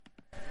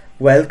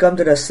Welcome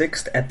to the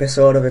sixth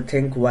episode of the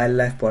Think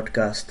Wildlife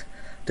podcast.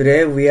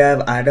 Today we have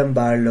Adam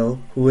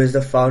Barlow, who is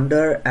the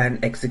founder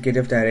and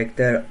executive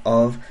director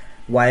of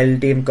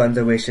Wild Team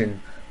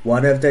Conservation,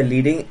 one of the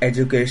leading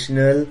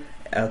educational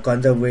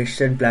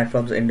conservation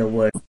platforms in the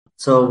world.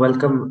 So,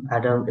 welcome,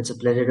 Adam. It's a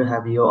pleasure to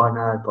have you on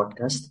our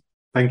podcast.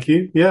 Thank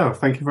you. Yeah,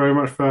 thank you very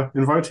much for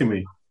inviting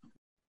me.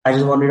 I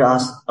just wanted to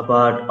ask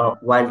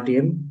about Wild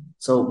Team.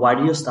 So, why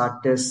do you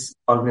start this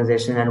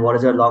organization and what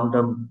is your long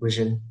term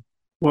vision?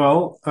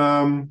 Well,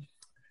 before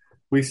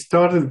we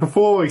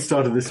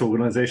started this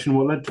organization,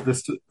 what led to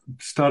the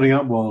starting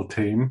up Wild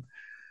Team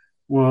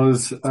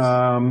was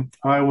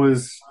I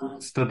was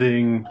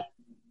studying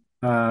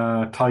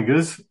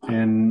tigers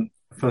in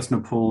first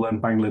Nepal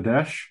and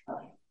Bangladesh.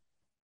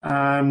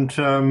 And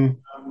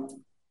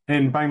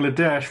in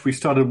Bangladesh, we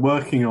started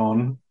working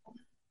on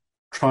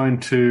trying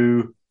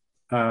to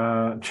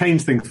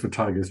change things for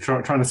tigers,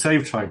 trying to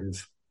save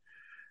tigers.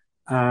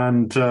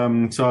 And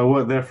so I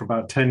worked there for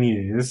about 10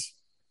 years.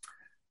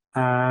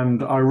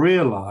 And I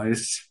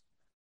realized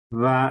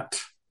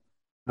that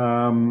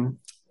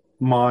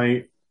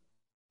my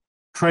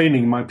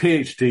training, my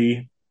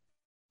PhD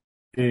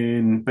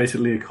in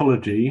basically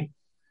ecology,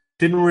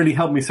 didn't really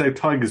help me save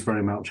tigers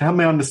very much. It helped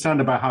me understand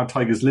about how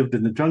tigers lived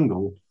in the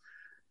jungle,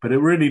 but it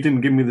really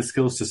didn't give me the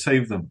skills to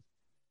save them.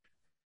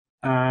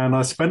 And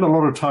I spent a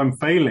lot of time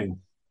failing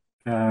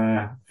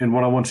in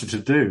what I wanted to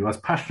do. I was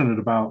passionate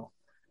about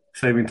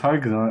saving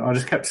tigers. I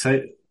just kept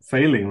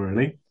failing,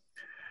 really.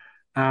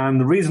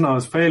 And the reason I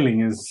was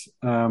failing is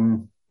I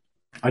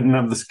didn't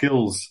have the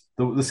skills,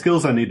 the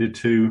skills I needed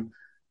to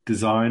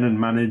design and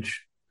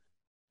manage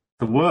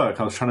the work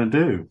I was trying to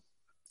do.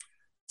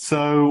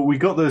 So we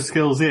got those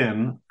skills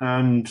in,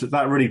 and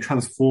that really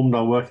transformed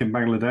our work in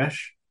Bangladesh.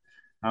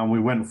 And we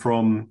went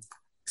from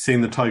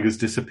seeing the tigers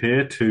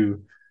disappear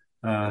to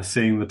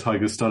seeing the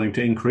tigers starting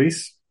to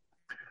increase.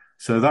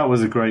 So that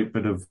was a great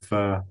bit of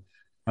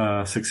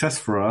success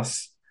for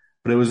us.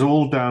 But it was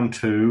all down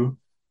to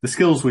the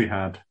skills we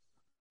had.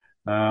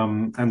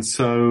 And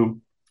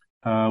so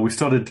we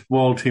started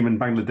Wild Team in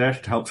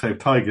Bangladesh to help save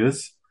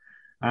tigers.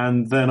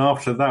 And then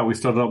after that, we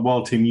started up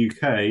Wild Team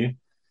UK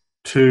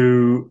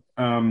to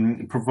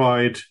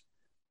provide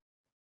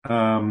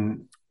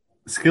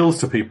skills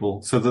to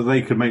people so that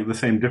they could make the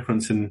same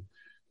difference in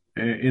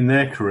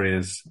their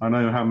careers. I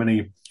know how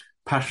many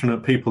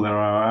passionate people there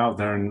are out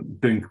there and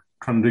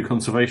trying to do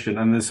conservation,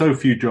 and there's so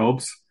few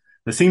jobs.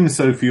 There seems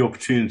so few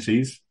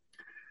opportunities,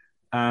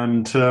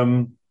 and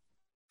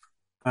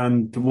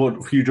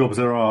what few jobs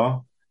there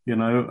are,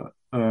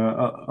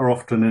 are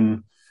often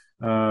in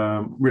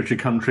richer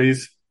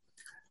countries,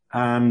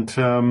 and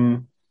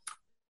I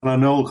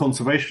know all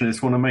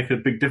conservationists want to make a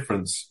big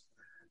difference.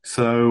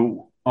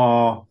 So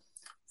our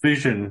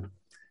vision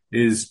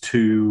is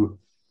to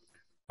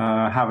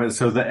have it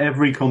so that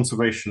every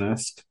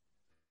conservationist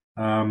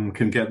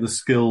can get the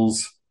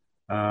skills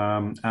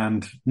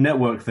and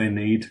network they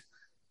need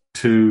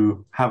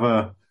to have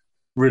a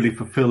really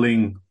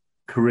fulfilling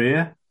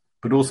career,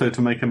 but also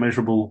to make a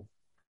measurable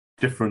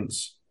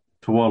difference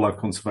to wildlife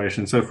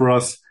conservation. So for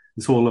us,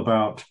 it's all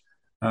about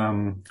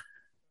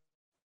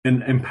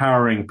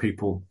empowering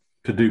people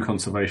to do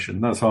conservation.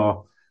 That's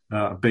our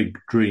big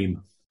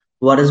dream.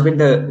 What has been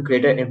the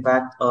greater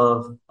impact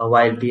of a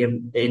Wild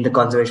Team in the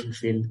conservation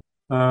field?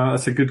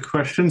 That's a good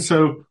question.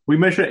 So we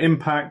measure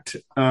impact.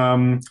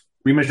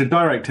 We measure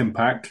direct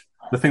impact,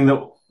 the thing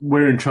that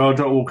we're in charge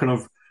of, or kind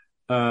of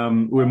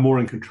we're more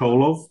in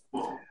control of,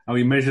 and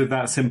we measure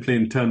that simply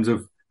in terms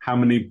of how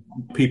many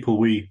people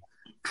we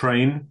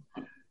train.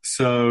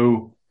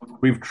 So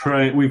we've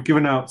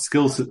given out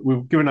skills.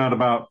 We've given out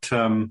about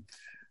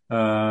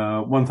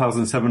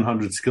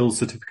 1,700 skills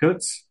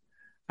certificates,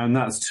 and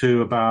that's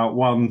to about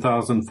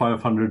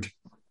 1,500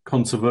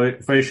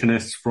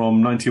 conservationists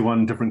from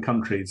 91 different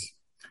countries.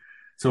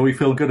 So we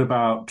feel good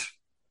about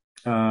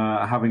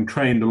having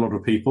trained a lot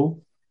of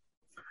people.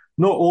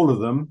 Not all of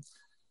them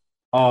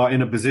are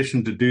in a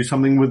position to do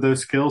something with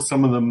those skills.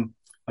 Some of them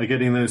are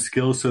getting those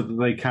skills so that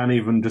they can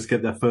even just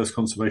get their first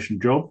conservation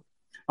job.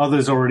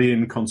 Others are already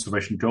in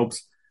conservation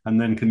jobs and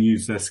then can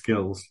use their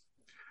skills.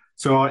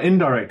 So our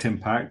indirect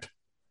impact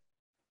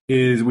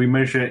is we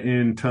measure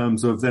in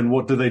terms of then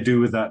what do they do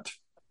with that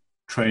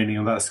training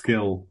and that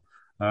skill.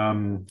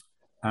 So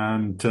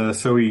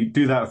we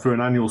do that through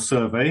an annual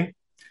survey,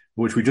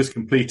 which we just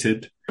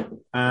completed.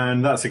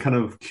 And that's a kind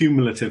of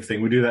cumulative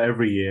thing. We do that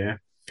every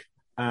year.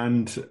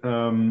 And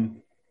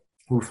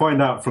we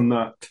find out from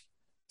that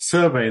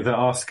survey that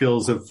our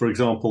skills have, for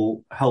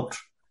example, helped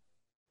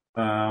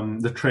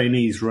the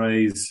trainees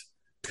raise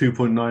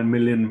 £2.9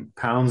 million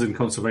in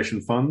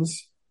conservation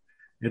funds.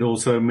 It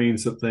also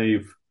means that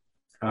they've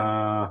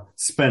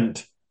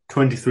spent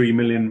 £23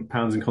 million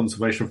in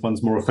conservation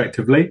funds more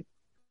effectively.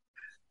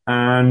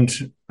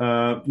 And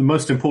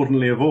most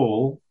importantly of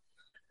all,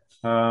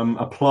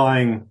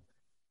 applying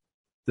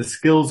the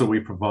skills that we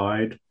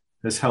provide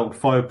has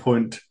helped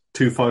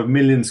 5.25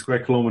 million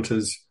square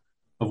kilometres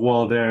of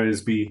wild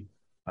areas be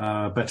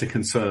better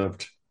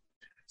conserved.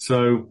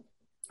 So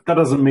that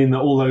doesn't mean that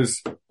all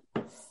those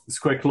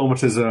square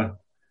kilometers are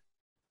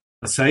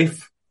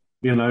safe,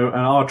 and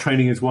our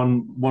training is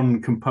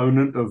one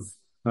component of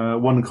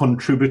one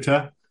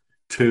contributor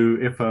to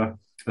if a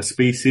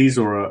species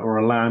or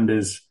a land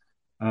is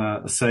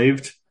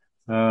saved.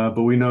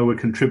 But we know we're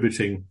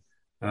contributing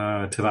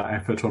to that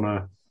effort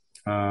on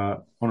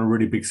a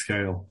really big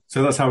scale.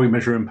 So that's how we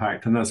measure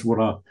impact, and that's what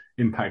our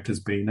impact has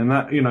been. And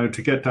that,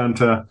 to get down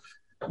to,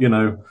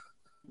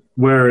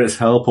 where it's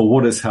helped or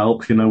what it's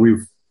helped,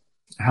 we've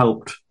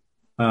helped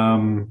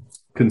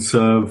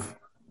conserve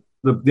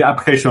the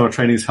application of our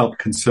training has helped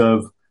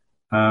conserve,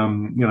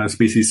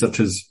 species such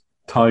as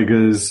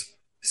tigers,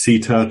 sea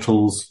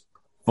turtles,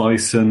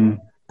 bison,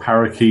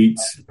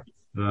 parakeets.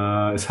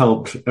 It's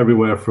helped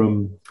everywhere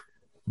from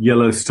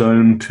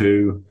Yellowstone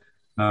to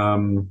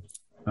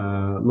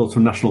lots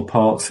of national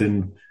parks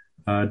in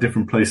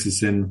different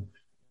places in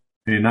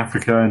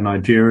Africa, in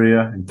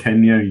Nigeria, in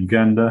Kenya,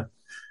 Uganda.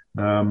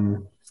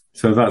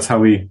 So that's how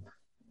we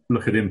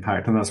look at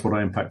impact, and that's what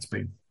our impact's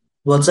been.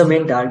 What's the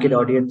main target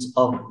audience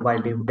of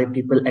wildlife? Are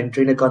people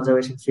entering a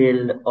conservation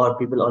field or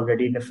people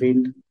already in the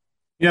field?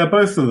 Yeah,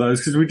 both of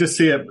those, because we just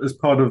see it as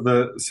part of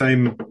the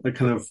same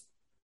kind of.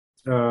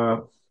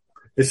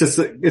 It's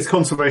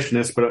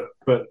conservationists,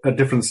 but at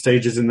different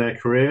stages in their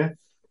career.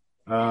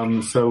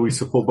 So we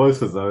support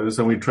both of those,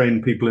 and we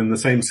train people in the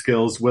same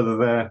skills, whether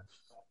they're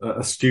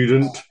a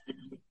student,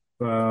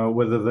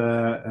 whether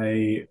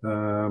they're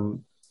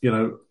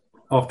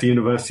after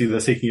university they're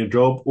seeking a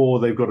job, or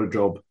they've got a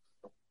job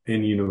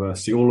in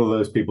university. All of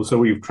those people. So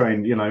we've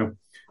trained,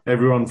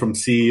 everyone from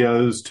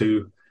CEOs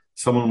to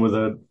someone with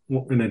a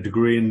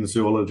degree in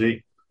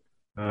zoology.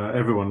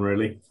 Everyone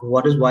really.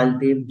 What is Wild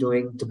Team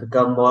doing to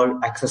become more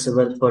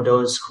accessible for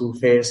those who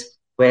face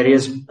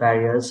various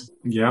barriers?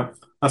 Yeah,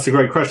 that's a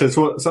great question. It's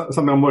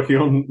something I'm working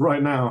on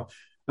right now.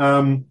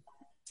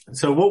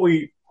 So what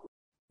we're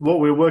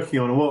working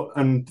on,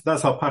 and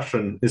that's our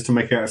passion, is to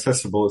make it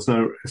accessible.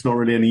 It's not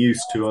really any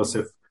use to us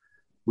if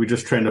we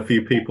just train a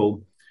few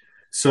people.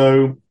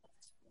 So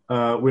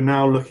we're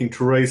now looking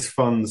to raise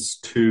funds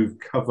to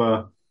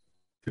cover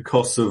the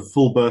costs of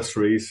full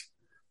bursaries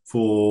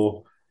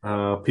for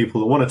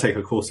people that want to take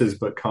our courses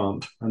but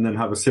can't, and then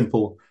have a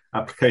simple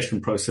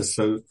application process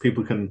so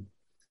people can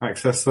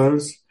access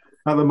those.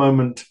 At the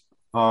moment,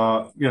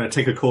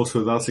 take a course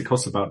with us, it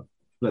costs about,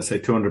 let's say,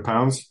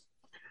 £200,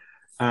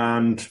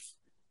 and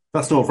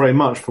that's not very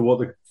much for what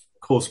the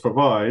course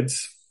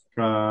provides.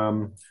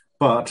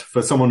 But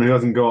for someone who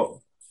hasn't got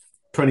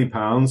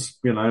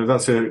 £20,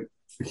 that's a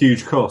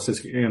huge cost.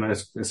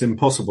 It's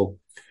impossible.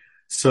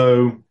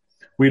 So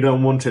we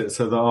don't want it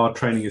so that our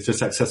training is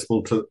just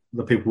accessible to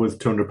the people with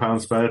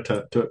 £200 spare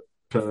to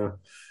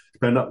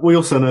spend up. We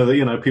also know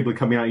that, people are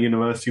coming out of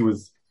university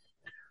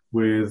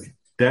with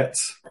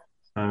debts,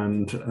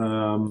 and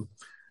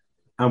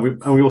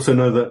we also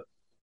know that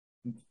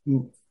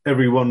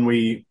everyone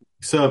we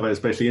survey is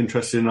basically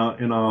interested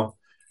in our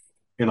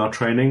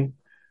training.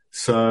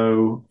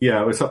 So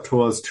yeah, it's up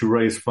to us to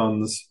raise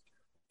funds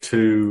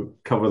to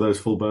cover those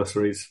full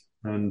bursaries,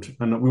 and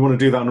we want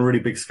to do that on a really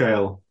big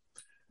scale.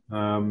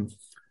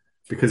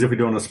 Because if we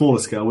do it on a smaller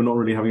scale, we're not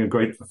really having a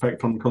great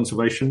effect on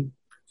conservation.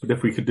 But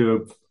if we could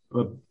do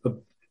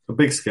a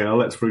big scale,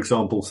 let's, for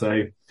example,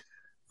 say,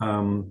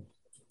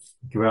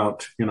 give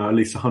out, at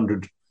least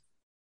 100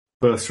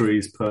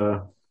 bursaries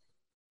per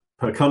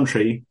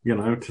country,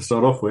 to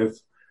start off with,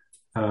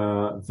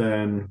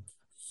 then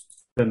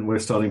we're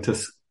starting to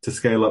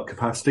scale up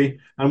capacity.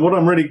 And what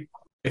I'm really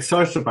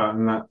excited about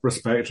in that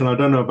respect, and I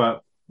don't know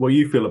about what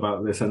you feel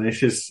about this,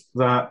 Anish, is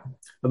that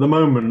at the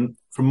moment,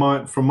 from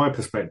my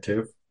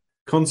perspective,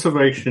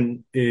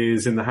 conservation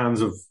is in the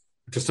hands of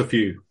just a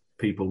few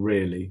people,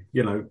 really.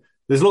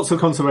 There's lots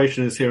of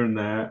conservationists here and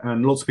there,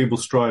 and lots of people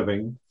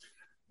striving,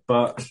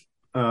 but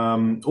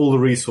all the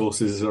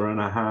resources are in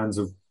the hands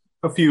of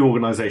a few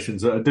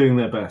organisations that are doing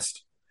their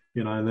best.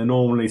 And they're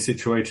normally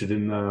situated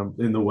in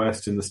the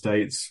West, in the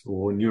States,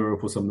 or in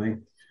Europe or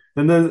something.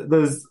 And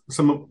there's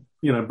some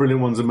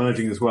brilliant ones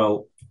emerging as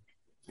well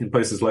in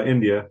places like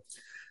India,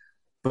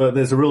 but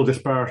there's a real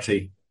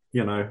disparity,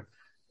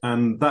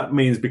 and that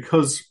means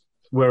because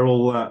where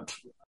all that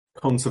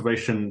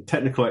conservation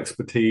technical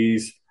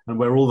expertise and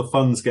where all the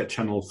funds get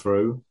channeled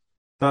through,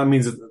 that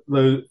means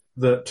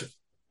that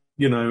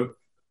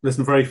there's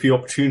very few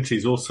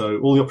opportunities. Also,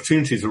 all the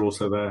opportunities are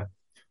also there.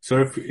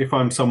 So if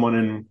I'm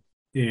someone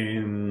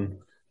in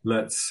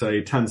let's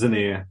say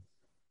Tanzania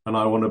and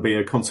I want to be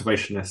a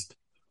conservationist,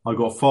 I've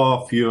got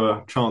far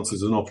fewer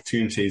chances and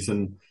opportunities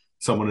than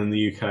someone in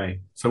the UK.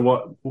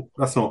 So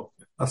that's not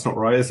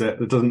right, is it?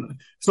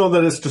 It's not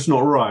that it's just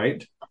not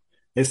right.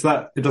 It's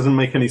that it doesn't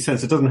make any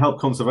sense. It doesn't help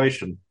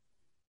conservation.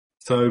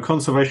 So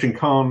conservation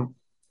can't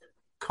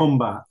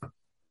combat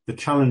the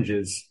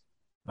challenges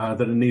that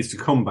it needs to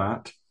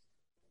combat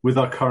with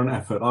our current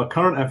effort. Our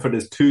current effort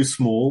is too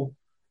small.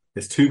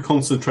 It's too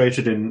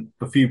concentrated in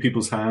a few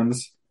people's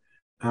hands,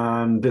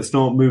 and it's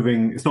not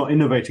moving. It's not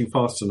innovating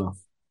fast enough.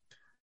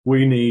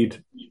 We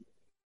need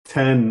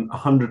 10,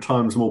 100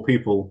 times more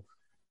people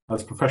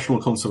as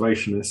professional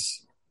conservationists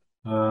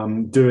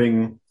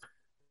doing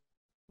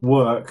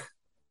work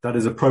that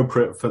is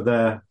appropriate for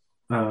their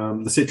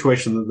the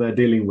situation that they're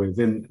dealing with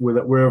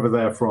wherever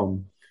they're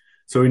from.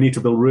 So we need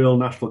to build real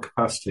national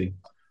capacity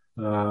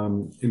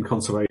in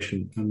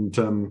conservation,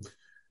 and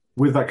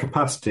with that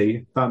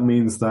capacity, that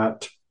means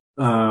that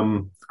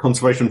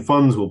conservation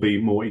funds will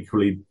be more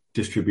equally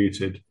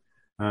distributed,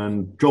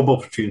 and job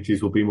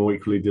opportunities will be more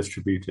equally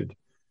distributed,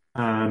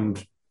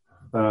 and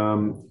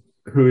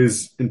who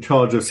is in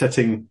charge of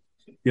setting,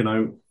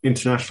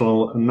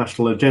 international and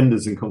national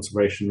agendas in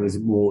conservation is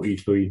more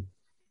equally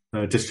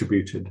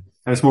distributed,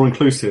 and it's more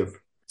inclusive.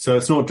 So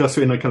it's not just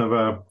in a kind of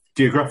a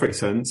geographic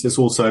sense, it's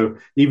also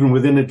even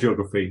within a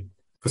geography.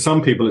 For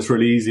some people, it's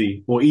really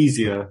easy or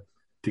easier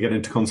to get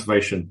into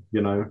conservation,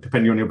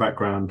 depending on your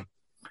background.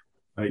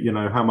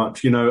 How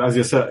much, as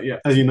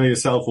you know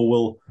yourself, or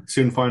will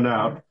soon find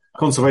out,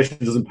 conservation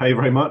doesn't pay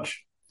very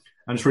much,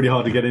 and it's really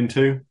hard to get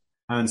into.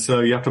 And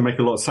so you have to make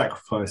a lot of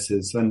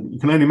sacrifices, and you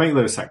can only make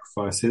those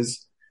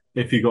sacrifices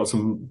if you've got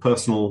some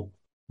personal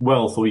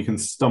wealth, or you can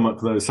stomach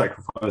those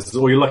sacrifices,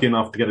 or you're lucky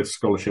enough to get a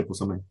scholarship or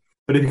something.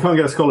 But if you can't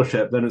get a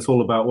scholarship, then it's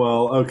all about,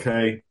 well,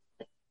 okay,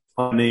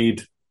 I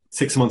need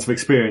 6 months of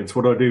experience.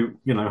 What do I do?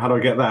 How do I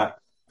get that?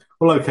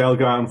 Well, okay, I'll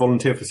go out and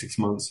volunteer for 6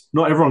 months.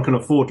 Not everyone can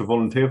afford to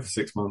volunteer for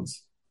 6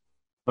 months.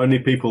 Only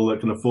people that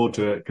can afford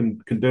to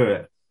can do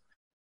it.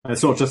 And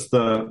it's not just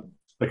a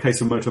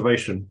case of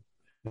motivation.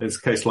 It's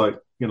a case like,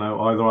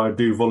 either I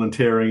do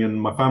volunteering and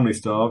my family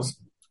starves,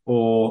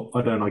 or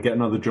I don't, I get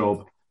another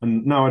job.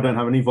 And now I don't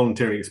have any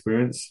volunteering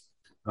experience.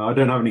 I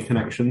don't have any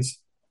connections.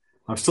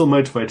 I'm still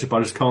motivated, but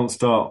I just can't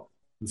start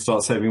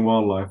saving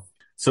wildlife.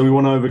 So we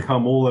want to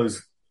overcome all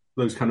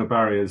those kind of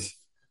barriers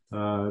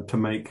to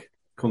make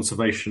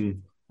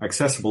conservation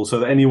accessible, so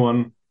that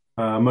anyone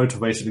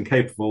motivated and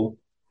capable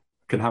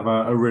can have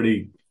a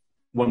really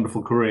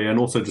wonderful career, and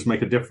also just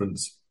make a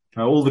difference.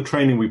 All the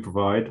training we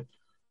provide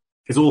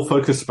is all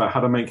focused about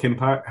how to make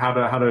impact, how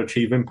to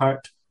achieve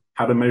impact,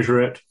 how to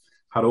measure it,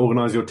 how to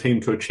organize your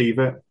team to achieve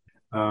it.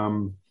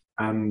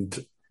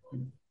 And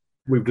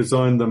we've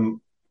designed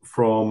them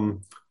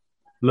from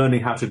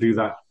learning how to do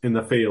that in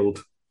the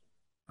field.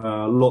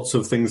 Lots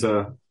of things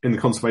in the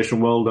conservation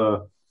world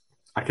are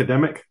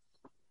academic,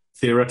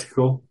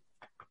 theoretical,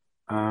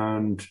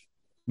 and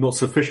not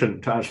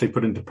sufficient to actually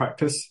put into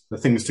practice. They're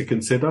things to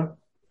consider,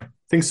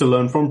 things to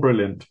learn from,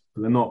 brilliant,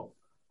 but they're not.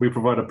 We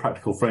provide a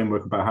practical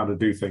framework about how to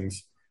do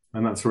things,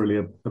 and that's really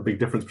a big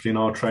difference between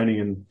our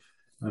training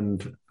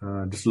and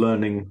just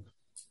learning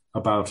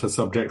about a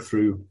subject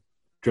through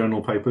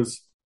journal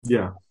papers.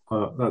 Yeah,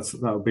 that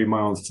would be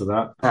my answer to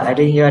that. I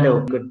think you had a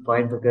good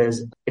point,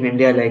 because in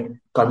India,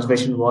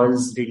 conservation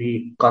was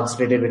really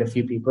concentrated with a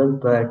few people,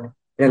 but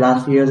in the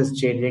last few years it's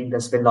changing.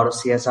 There's been a lot of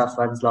CSR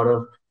funds, a lot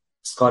of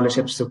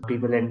scholarships to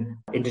people, and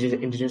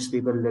indigenous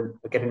people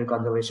get into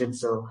conservation.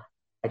 So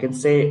I can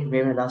say maybe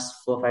in the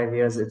last 4 or 5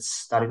 years it's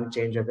starting to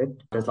change a bit.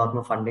 There's a lot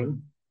more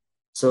funding.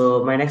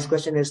 So my next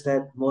question is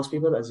that most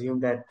people assume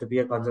that to be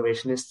a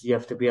conservationist you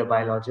have to be a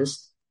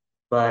biologist,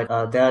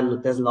 but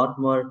there's a lot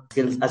more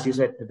skills. As you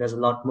said, there's a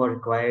lot more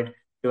required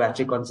to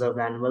actually conserve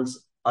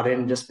animals, other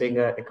than just being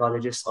an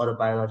ecologist or a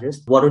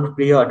biologist. What would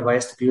be your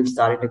advice to people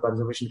starting a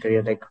conservation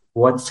career?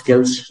 What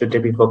skills should they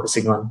be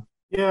focusing on?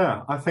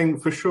 Yeah, I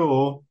think for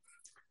sure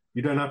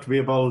you don't have to be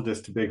a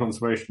biologist to be a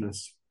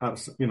conservationist.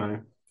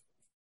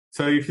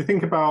 So if you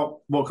think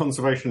about what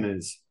conservation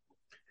is,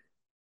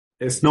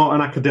 it's not an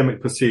academic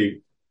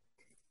pursuit,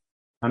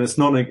 and it's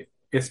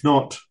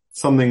not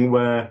something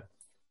where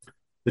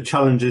the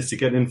challenge is to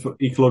get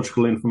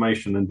ecological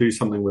information and do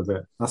something with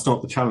it. That's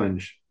not the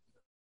challenge.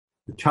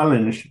 The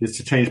challenge is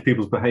to change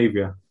people's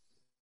behaviour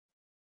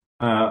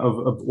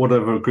of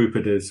whatever group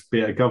it is,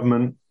 be it a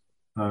government,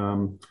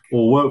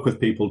 or work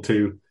with people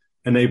to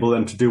enable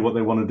them to do what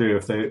they want to do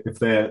if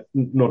they're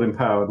not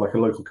empowered, like a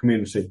local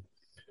community.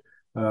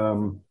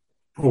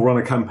 Or run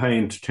a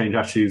campaign to change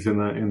attitudes in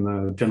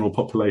the general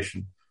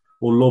population,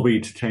 or lobby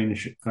to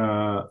change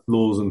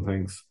laws and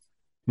things.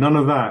 None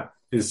of that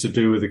is to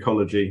do with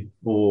ecology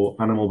or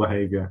animal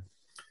behaviour.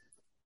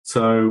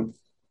 So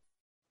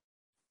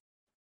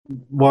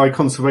why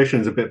conservation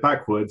is a bit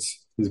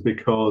backwards is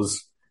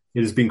because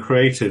it has been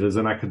created as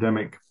an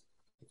academic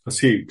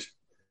pursuit.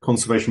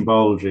 Conservation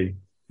biology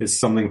is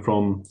something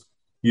from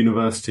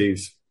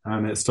universities,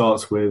 and it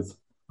starts with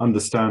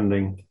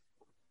understanding,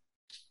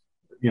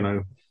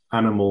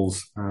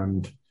 animals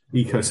and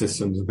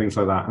ecosystems and things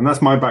like that. And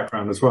that's my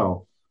background as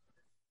well.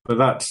 But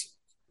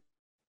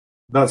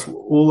that's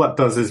all that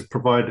does is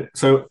provide.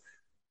 So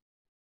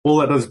all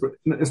that does,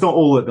 it's not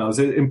all it does.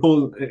 It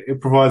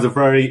provides a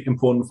very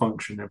important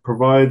function. It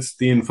provides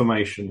the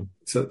information.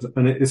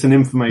 And it's an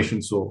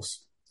information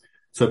source.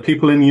 So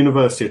people in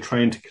university are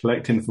trained to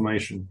collect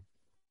information.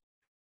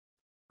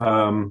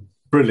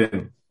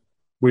 Brilliant.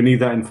 We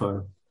need that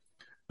info.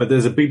 But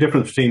there's a big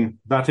difference between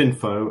that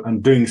info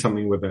and doing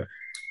something with it.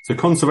 So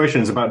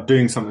conservation is about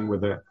doing something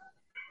with it,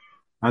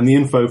 and the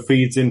info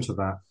feeds into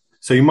that.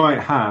 So you might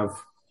have,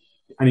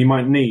 and you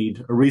might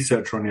need, a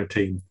researcher on your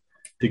team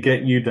to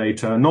get you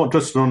data, not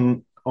just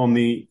on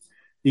the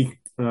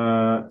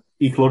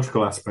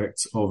ecological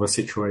aspects of a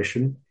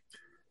situation,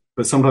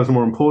 but sometimes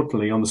more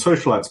importantly, on the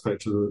social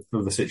aspect of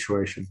the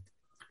situation.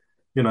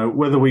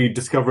 Whether we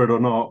discover it or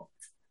not,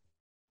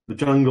 the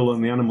jungle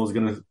and the animals are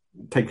going to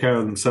take care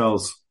of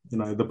themselves.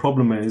 The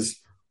problem is,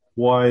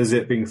 why is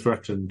it being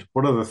threatened?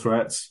 What are the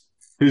threats?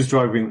 Who's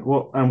driving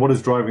what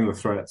is driving the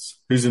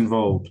threats? Who's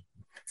involved?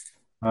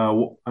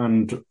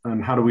 And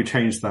how do we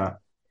change that?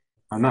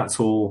 And that's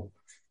all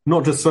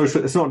not just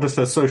social. It's not just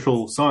a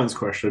social science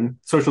question.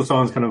 Social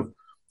science kind of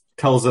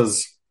tells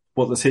us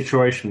what the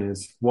situation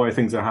is, why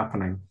things are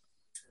happening.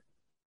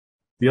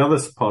 The other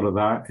part of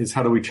that is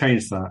how do we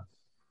change that,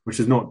 which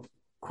is not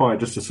quite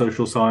just a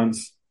social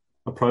science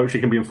approach. It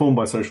can be informed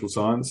by social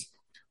science,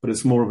 but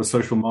it's more of a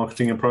social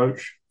marketing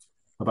approach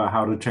about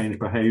how to change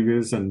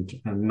behaviors and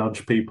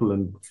nudge people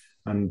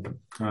and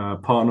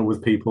partner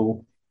with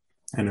people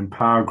and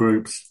empower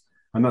groups.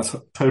 And that's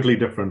totally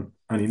different.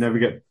 And you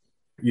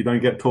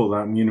don't get taught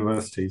that in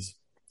universities.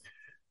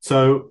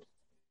 So,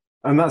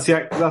 and that's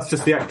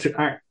just the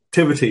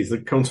activities, the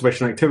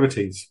conservation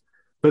activities.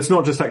 But it's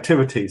not just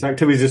activities.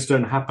 Activities just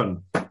don't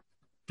happen,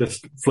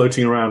 just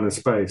floating around in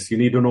space. You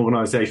need an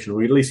organization,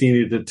 or at least you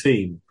need a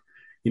team.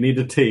 You need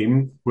a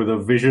team with a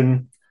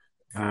vision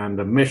and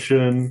a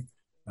mission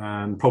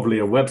and probably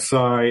a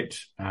website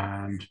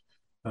and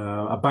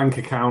a bank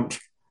account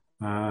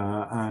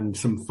and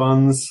some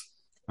funds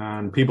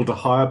and people to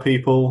hire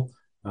people,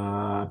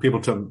 people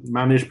to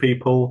manage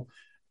people,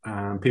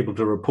 and people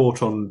to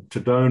report on to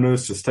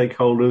donors, to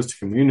stakeholders, to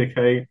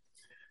communicate.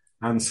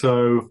 And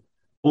so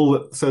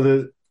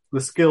the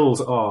skills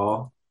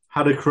are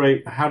how to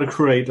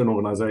create an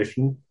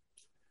organization,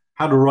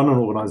 how to run an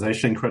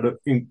organization,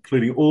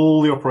 including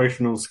all the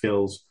operational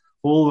skills,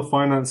 all the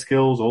finance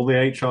skills, all the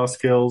HR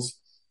skills,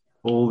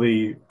 all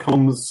the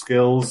comms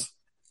skills,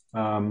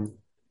 all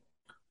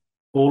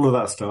of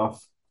that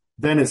stuff.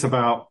 Then it's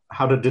about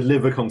how to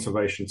deliver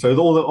conservation. So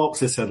all the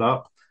ops is set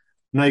up.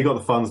 Now you got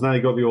the funds. Now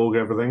you got the org,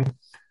 everything.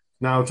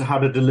 Now to how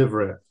to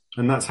deliver it.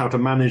 And that's how to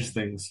manage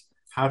things,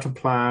 how to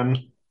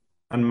plan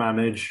and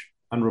manage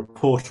and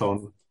report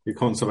on your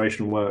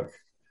conservation work.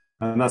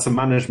 And that's a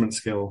management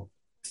skill.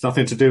 It's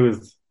nothing to do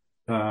with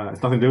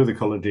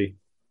ecology.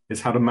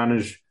 It's how to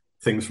manage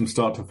things from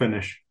start to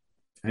finish.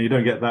 And you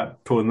don't get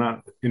that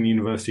taught in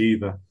university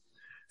either.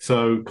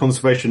 So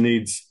conservation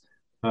needs,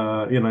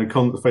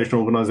 conservation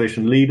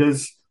organization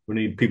leaders. We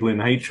need people in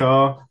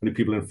HR. We need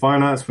people in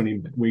finance.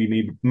 We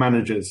need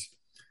managers.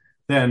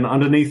 Then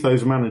underneath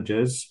those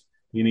managers,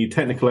 you need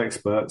technical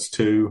experts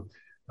to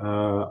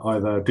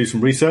either do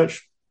some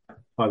research,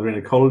 either in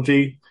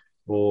ecology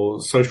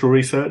or social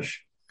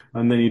research.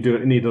 And then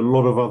you need a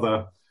lot of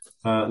other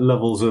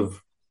levels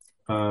of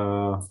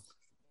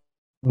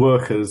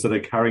workers that are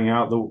carrying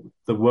out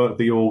the work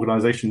that your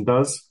organization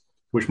does,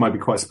 which might be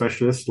quite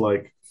specialist,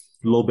 like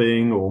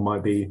lobbying, or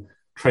might be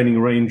training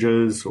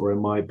rangers, or it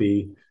might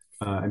be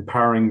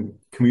empowering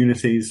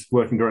communities,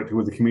 working directly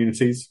with the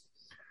communities.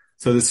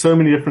 So there's so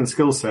many different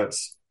skill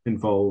sets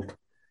involved,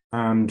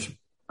 and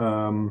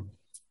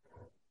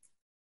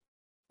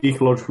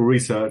ecological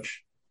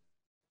research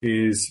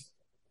is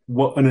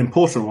an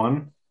important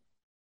one,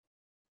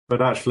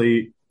 but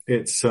actually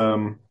it's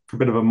a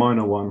bit of a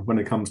minor one when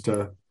it comes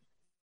to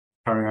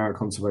carrying out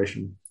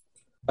conservation.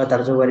 That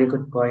is a very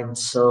good point.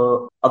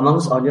 So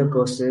amongst all your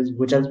courses,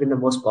 which has been the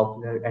most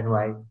popular and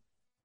why?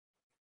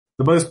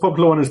 The most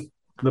popular one is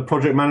the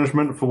project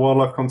management for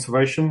wildlife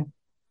conservation.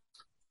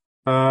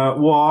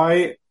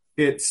 Why?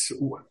 It's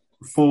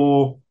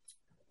for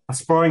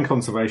aspiring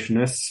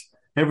conservationists.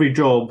 Every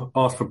job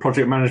asks for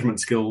project management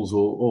skills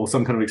or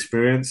some kind of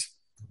experience.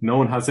 No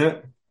one has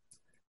it.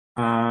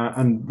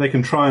 And they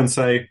can try and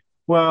say,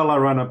 well, I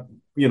ran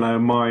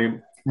my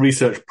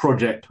research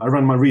project. I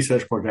ran my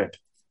research project.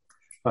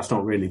 That's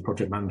not really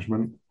project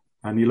management.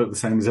 And you look the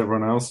same as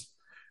everyone else.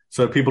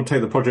 So people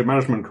take the project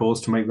management course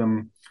to make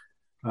them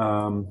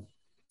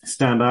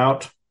stand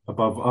out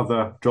above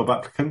other job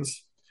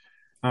applicants.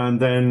 And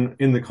then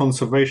for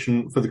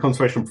the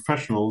conservation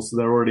professionals,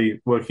 they're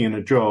already working in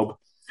a job.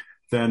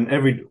 Then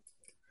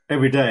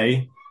every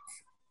day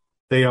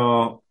they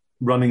are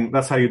running.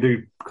 That's how you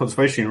do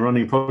conservation,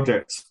 running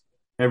projects.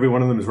 Every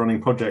one of them is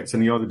running projects,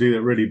 and you either do it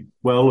really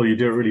well or you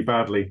do it really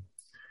badly.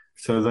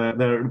 So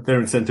their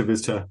incentive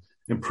is to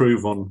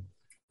improve on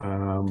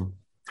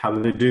how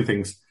they do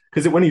things.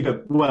 Because when you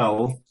do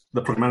well,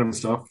 the project management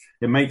stuff,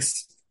 it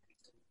makes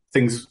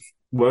things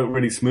work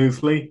really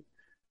smoothly,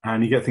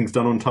 and you get things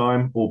done on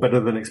time or better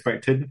than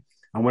expected.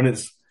 And when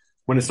it's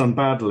done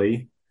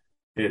badly,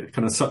 it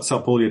kind of sucks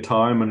up all your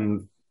time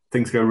and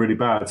things go really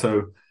bad.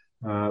 So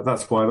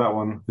that's why that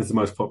one is the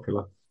most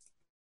popular.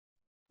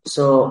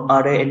 So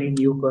are there any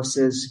new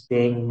courses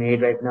being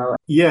made right now?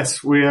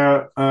 Yes, we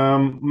are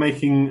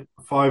making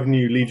 5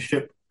 new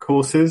leadership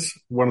courses.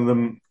 One of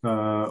them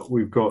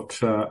we've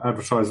got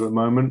advertised at the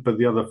moment, but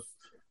the other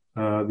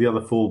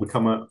 4 will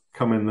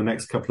come in the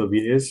next couple of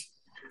years.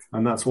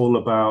 And that's all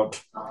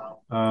about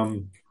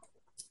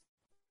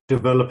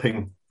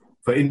developing,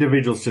 for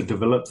individuals to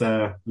develop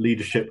their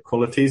leadership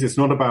qualities. It's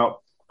not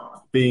about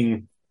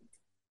being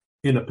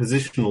in a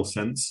positional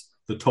sense,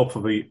 the top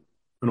of an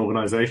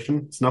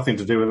organization. It's nothing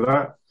to do with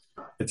that.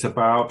 It's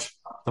about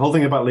the whole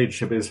thing about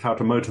leadership is how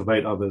to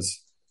motivate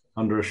others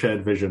under a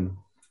shared vision.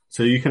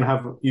 So you can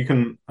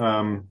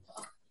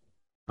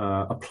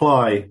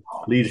apply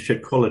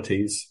leadership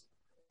qualities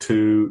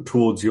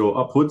towards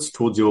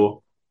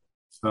your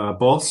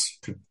boss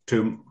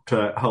to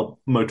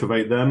help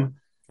motivate them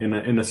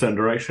in a certain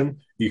direction.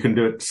 You can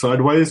do it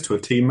sideways to a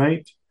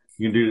teammate.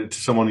 You can do it to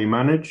someone you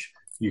manage.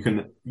 You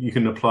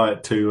can apply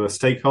it to a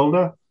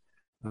stakeholder.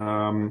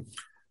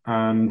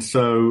 And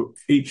so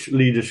each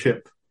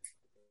leadership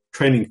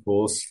training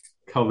course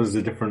covers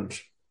a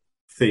different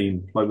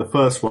theme. Like the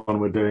first one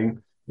we're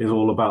doing is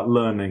all about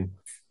learning.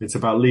 It's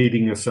about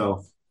leading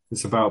yourself.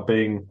 It's about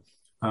being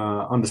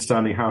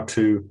understanding how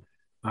to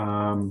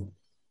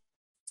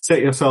set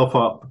yourself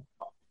up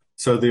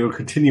so that you're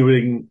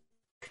continually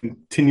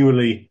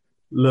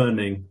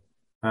learning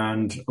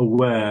and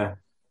aware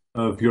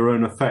of your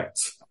own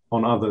effects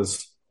on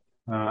others,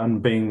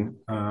 and being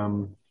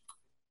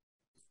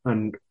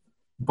and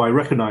by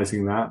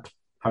recognizing that,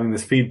 having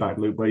this feedback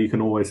loop where you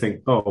can always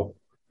think, oh,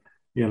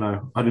 I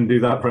didn't do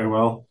that very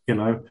well,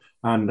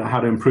 and how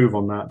to improve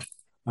on that.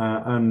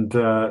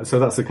 So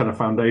that's the kind of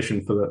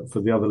foundation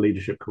for the other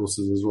leadership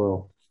courses as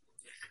well.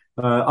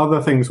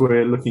 Other things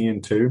we're looking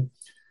into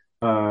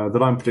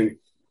that I'm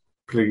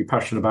particularly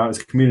passionate about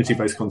is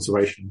community-based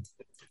conservation,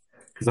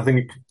 because I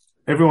think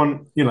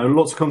everyone,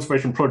 lots of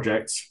conservation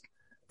projects,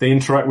 they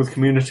interact with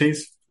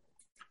communities,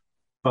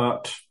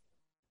 but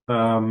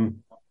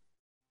often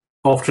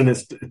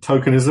it's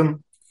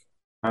tokenism,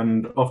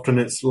 and often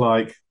it's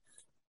like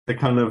they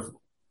kind of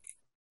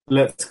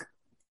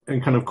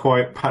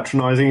quite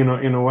patronizing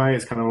in a way.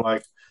 It's kind of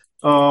like,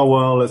 oh,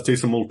 well, let's do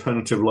some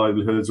alternative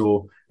livelihoods,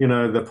 or,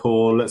 they're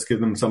poor, let's give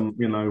them some,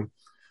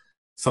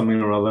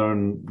 something or other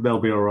and they'll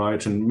be all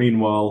right. And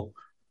meanwhile,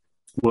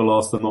 we'll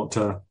ask them not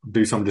to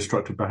do some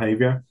destructive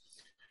behavior.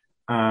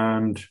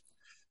 And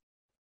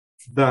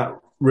that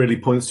really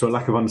points to a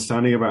lack of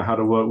understanding about how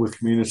to work with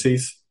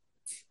communities.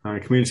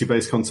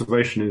 Community-based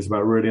conservation is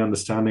about really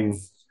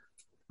understanding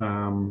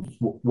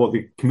what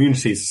the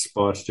communities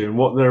aspire to do and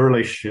what their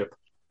relationship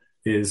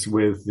is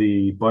with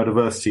the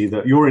biodiversity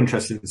that you're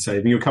interested in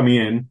saving. You're coming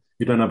in,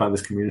 you don't know about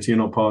this community, you're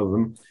not part of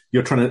them.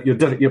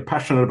 You're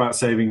passionate about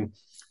saving,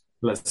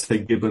 let's say,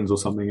 gibbons or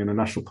something in a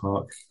national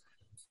park.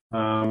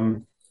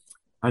 And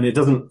it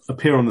doesn't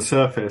appear on the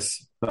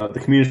surface that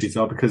the communities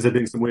are, because they're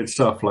doing some weird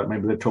stuff, like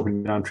maybe they're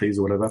chopping down trees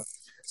or whatever.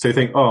 So you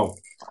think, oh,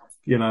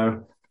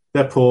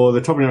 they're poor,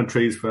 they're chopping down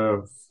trees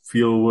for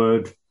fuel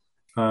wood.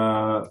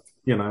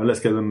 Let's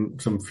get them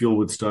some fuel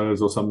wood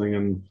stoves or something,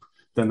 and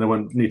then they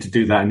won't need to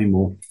do that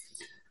anymore.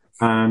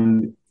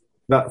 And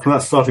that, from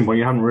that starting point,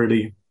 you haven't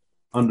really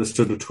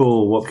understood at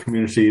all what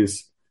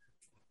communities,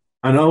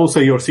 and also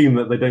you assume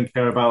that they don't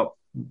care about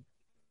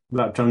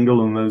that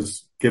jungle and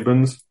those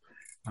gibbons,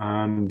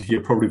 and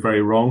you're probably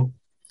very wrong.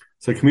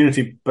 So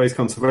community-based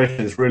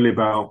conservation is really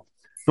about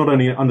not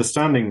only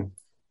understanding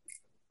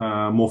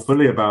more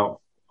fully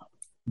about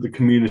the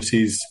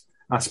community's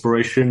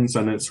aspirations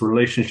and its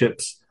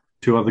relationships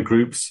to other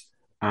groups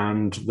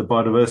and the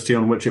biodiversity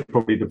on which it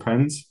probably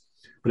depends,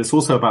 but it's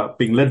also about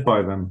being led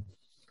by them,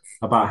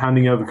 about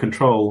handing over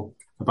control,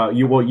 about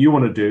what you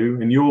want to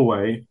do in your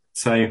way.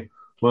 Say,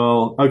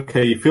 well,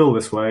 okay, you feel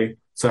this way,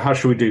 so how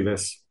should we do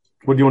this?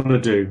 What do you want to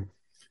do?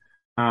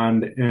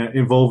 And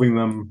involving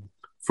them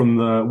from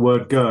the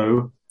word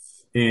go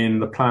in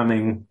the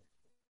planning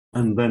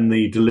and then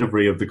the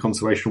delivery of the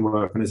conservation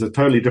work. And it's a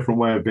totally different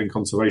way of doing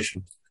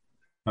conservation.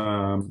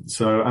 And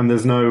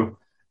there's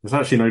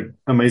actually no,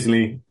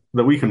 amazingly,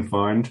 that we can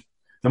find.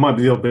 There might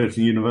be the odd bit at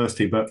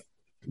university, but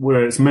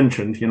where it's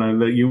mentioned,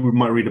 that you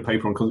might read a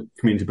paper on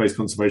community-based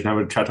conservation, have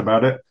a chat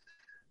about it,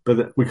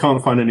 but we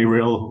can't find any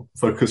real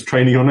focused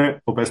training on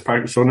it or best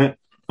practice on it,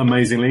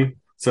 amazingly.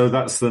 So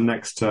that's the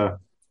next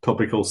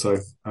topic also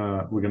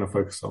we're going to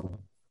focus on.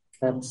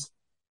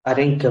 I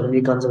think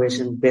based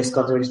conservation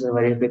is a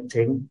very big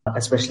thing,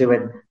 especially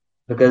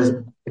because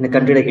in a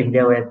country like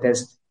India, where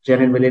there's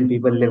 300 million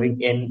people living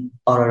in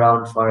or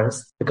around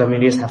forests, the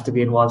communities have to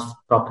be involved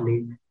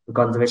properly for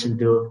conservation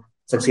to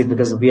succeed,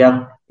 because we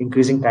have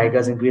increasing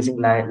tigers,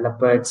 increasing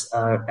leopards,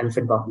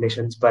 elephant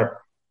populations, but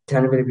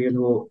 300 million people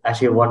who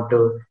actually want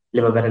to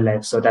live a better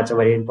life. So that's a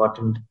very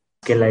important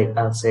skill,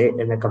 I'll say,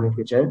 in the coming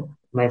future.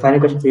 My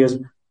final question for you is,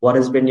 what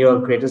has been your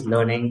greatest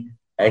learning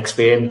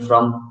experience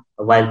from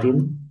a wild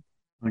team?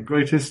 My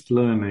greatest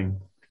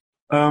learning.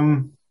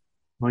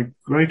 My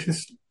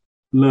greatest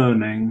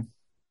learning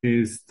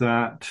is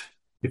that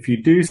if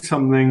you do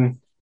something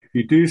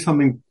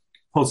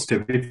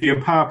positive, if you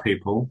empower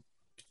people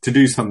to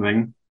do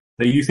something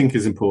that you think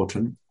is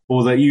important,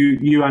 or that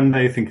you and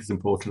they think is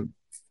important,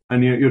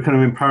 and you're kind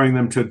of empowering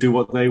them to do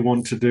what they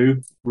want to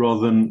do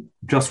rather than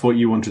just what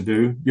you want to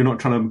do, you're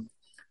not trying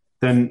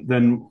to,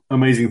 then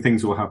amazing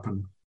things will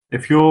happen.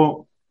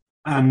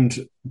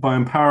 And by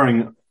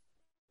empowering,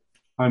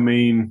 I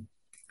mean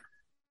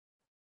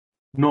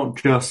not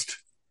just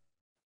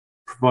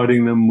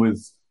providing them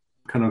with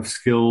kind of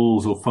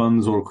skills or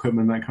funds or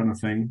equipment, that kind of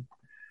thing,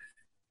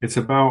 It's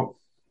about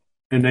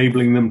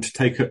enabling them to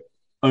take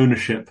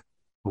ownership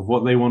of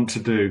what they want to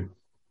do.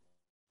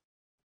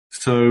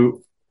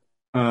 So,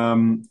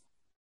 for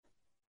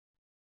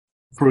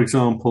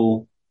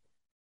example,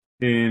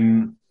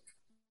 in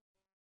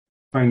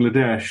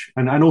Bangladesh,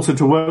 and also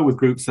to work with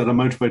groups that are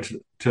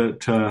motivated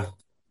to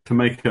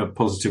make a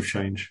positive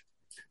change.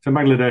 So in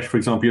Bangladesh, for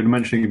example, you're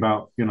mentioning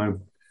about,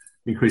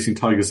 increasing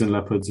tigers and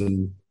leopards,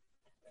 and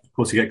of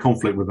course you get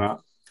conflict with that.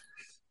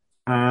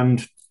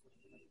 And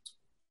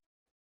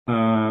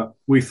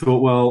we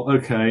thought, well,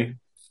 okay,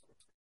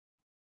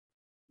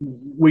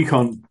 we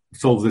can't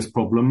solve this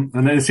problem.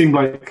 And then it seemed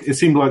like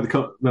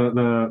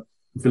the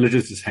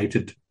villagers just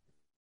hated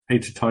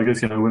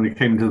tigers. When they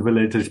came into the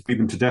village, they just beat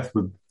them to death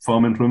with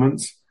farm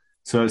implements.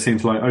 So it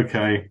seems like,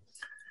 okay,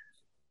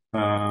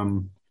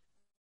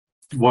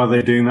 why are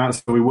they doing that?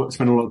 So we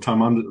spent a lot of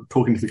time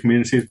talking to the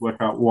communities, work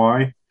out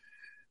why.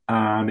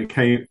 And it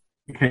came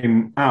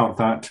out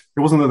that it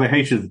wasn't that they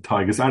hated the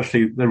tigers.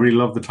 Actually, they really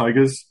loved the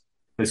tigers.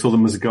 They saw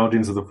them as the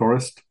guardians of the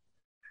forest.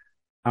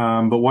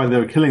 But why they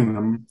were killing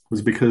them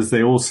was because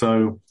there was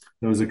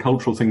a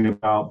cultural thing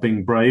about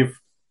being brave,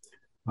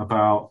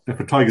 about if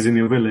a tiger's in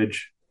your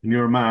village and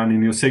you're a man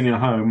and you're sitting at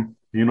home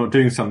and you're not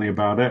doing something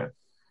about it,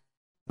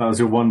 that was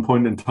your one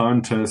point in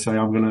time to say,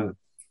 I'm going to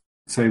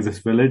save this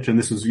village, and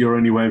this was your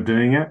only way of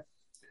doing it.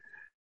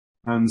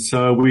 And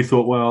so we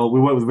thought, well, we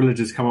worked with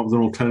villagers to come up with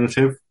an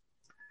alternative,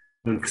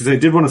 because they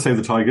did want to save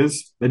the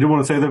tigers. They did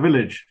want to save their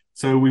village.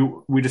 So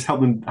we just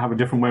helped them have a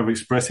different way of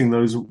expressing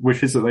those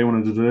wishes that they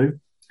wanted to do.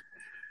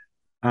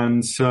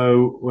 And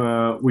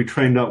so we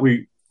trained up,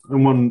 in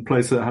one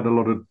place that had a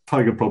lot of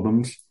tiger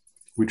problems,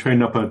 we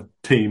trained up a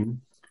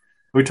team.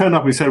 We turned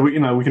up and we said,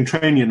 we can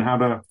train you in how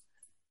to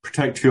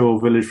protect your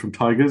village from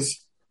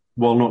tigers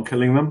while not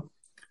killing them,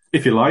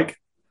 if you like.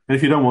 And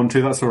if you don't want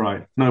to, that's all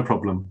right. No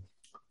problem.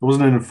 It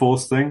wasn't an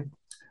enforced thing.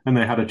 And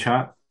they had a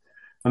chat.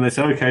 And they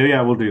said, okay,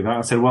 yeah, we'll do that.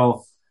 I said,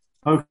 well,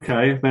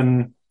 okay,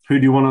 then who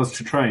do you want us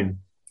to train?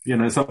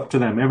 It's up to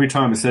them. Every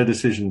time it's their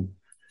decision.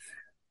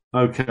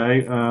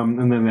 Okay.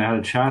 And then they had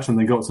a chat and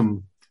they got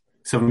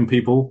 7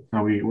 people.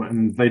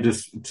 And they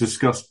just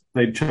discussed,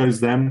 they chose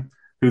them,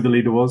 who the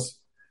leader was.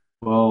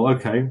 Well,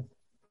 okay.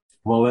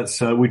 Well,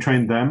 we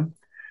trained them.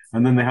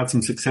 And then they had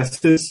some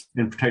successes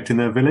in protecting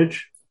their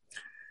village.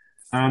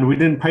 And we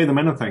didn't pay them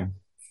anything.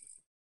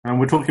 And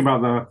we're talking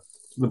about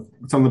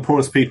some of the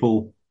poorest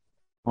people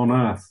on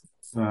earth,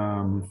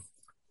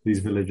 these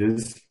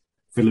villagers.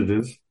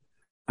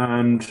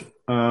 And,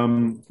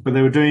 but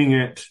they were doing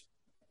it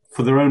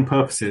for their own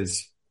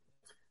purposes.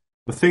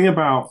 The thing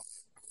about,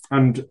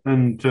 and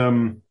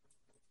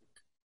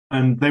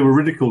they were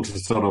ridiculed to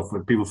start off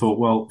with. People thought,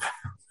 well,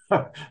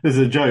 this is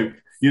a joke.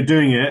 You're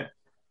doing it,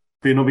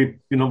 but you're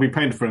not being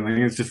paid for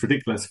anything. It's just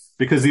ridiculous.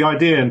 Because the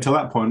idea until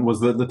that point was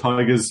that the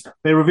tigers,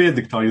 they revered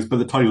the tigers, but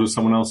the tigers were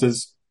someone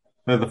else's.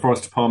 They're the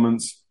forest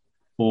departments,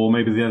 or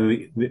maybe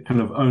they're kind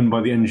of owned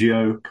by the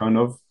NGO, kind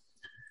of.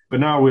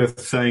 But now we're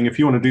saying, if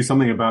you want to do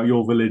something about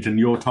your village and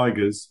your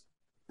tigers,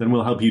 then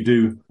we'll help you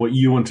do what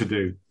you want to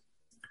do.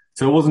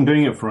 So it wasn't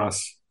doing it for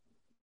us.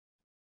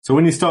 So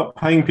when you start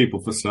paying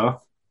people for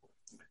stuff,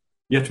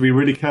 you have to be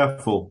really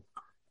careful,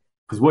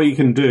 because what you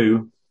can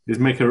do is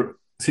make a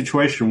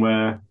situation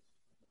where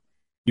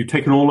you've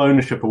taken all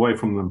ownership away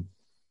from them.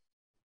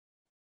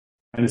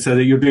 And say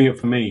that you're doing it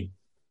for me.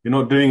 You're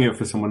not doing it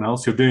for someone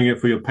else. You're doing it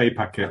for your pay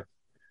packet.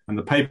 And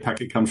the pay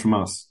packet comes from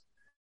us.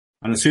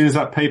 And as soon as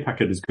that pay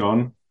packet is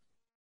gone,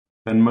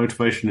 then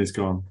motivation is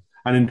gone.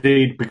 And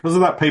indeed, because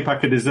of that pay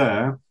packet is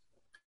there,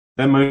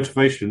 their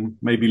motivation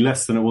may be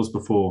less than it was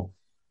before.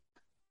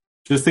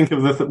 Just think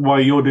of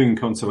why you're doing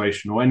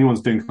conservation, or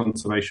anyone's doing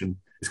conservation.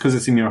 It's because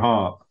it's in your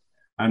heart.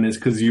 And it's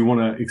because you want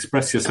to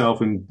express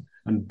yourself and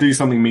do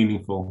something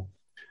meaningful.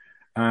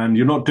 And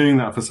you're not doing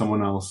that for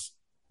someone else.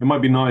 It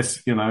might be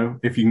nice,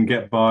 if you can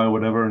get by or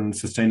whatever and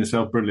sustain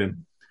yourself, brilliant.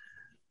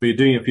 But you're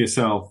doing it for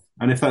yourself.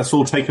 And if that's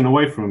all taken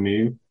away from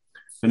you,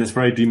 then it's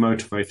very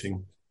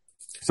demotivating.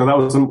 So that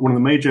was one of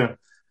the major,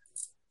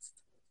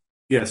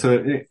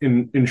 so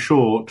in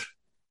short,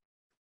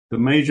 the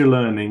major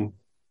learning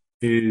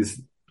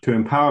is to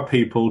empower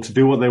people to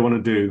do what they want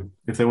to do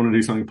if they want to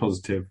do something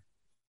positive.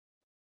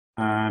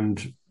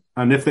 And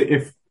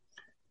if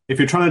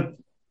you're trying to,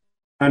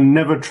 and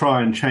never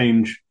try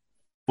and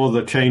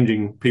bother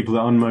changing people that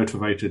are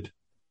unmotivated.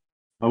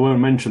 I won't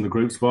mention the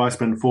groups, but I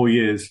spent 4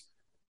 years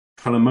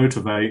trying to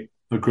motivate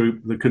a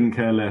group that couldn't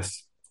care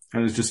less.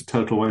 And it's just a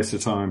total waste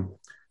of time.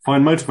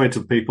 Find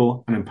motivated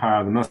people and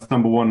empower them. That's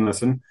number one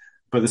lesson.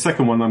 But the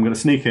second one I'm going to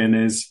sneak in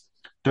is,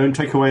 don't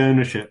take away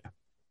ownership.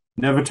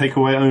 Never take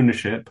away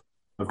ownership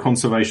of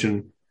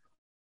conservation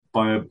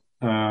from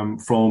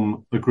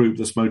a group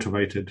that's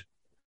motivated,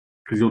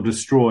 because you'll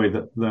destroy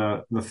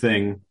the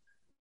thing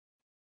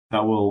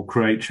that will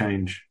create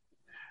change.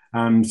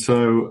 And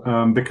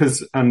so,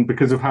 because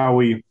of how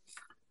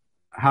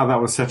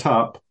that was set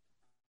up,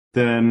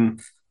 then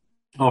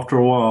after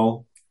a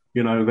while,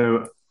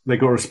 they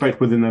got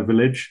respect within their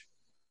village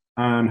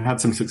and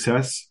had some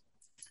success.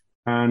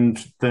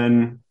 And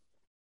then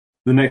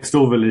the next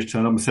door village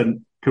turned up and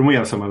said, can we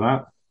have some of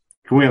that?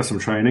 Can we have some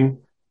training?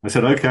 I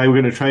said, okay,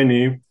 we're going to train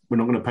you. We're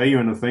not going to pay you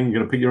anything. You're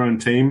going to pick your own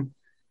team,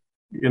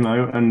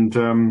 and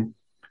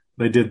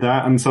they did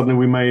that. And suddenly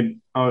we made,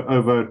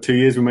 over 2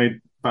 years, we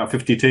made about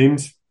 50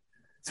 teams,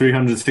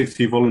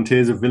 360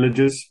 volunteers of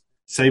villagers,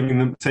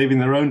 saving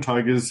their own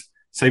tigers,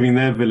 saving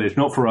their village,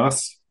 not for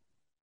us,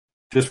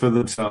 just for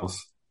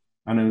themselves.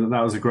 And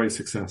that was a great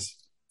success.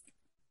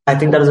 I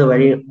think that was a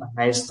very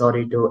nice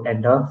story to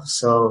end off.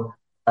 So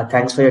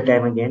thanks for your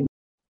time again.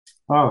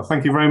 Oh,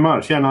 thank you very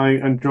much. Yeah, and I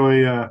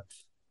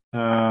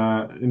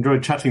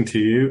enjoyed chatting to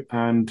you,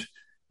 and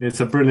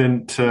it's a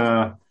brilliant,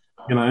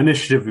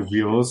 initiative of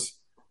yours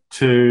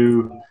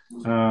to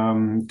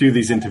do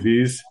these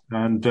interviews,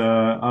 and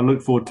I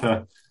look forward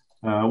to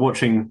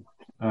watching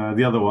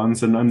the other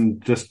ones,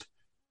 and just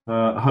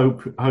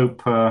hope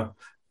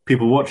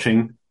people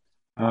watching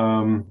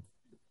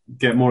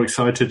get more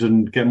excited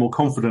and get more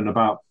confident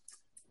about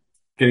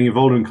getting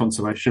involved in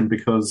conservation,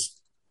 because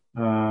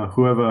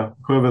whoever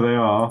they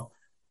are,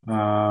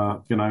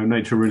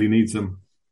 nature really needs them.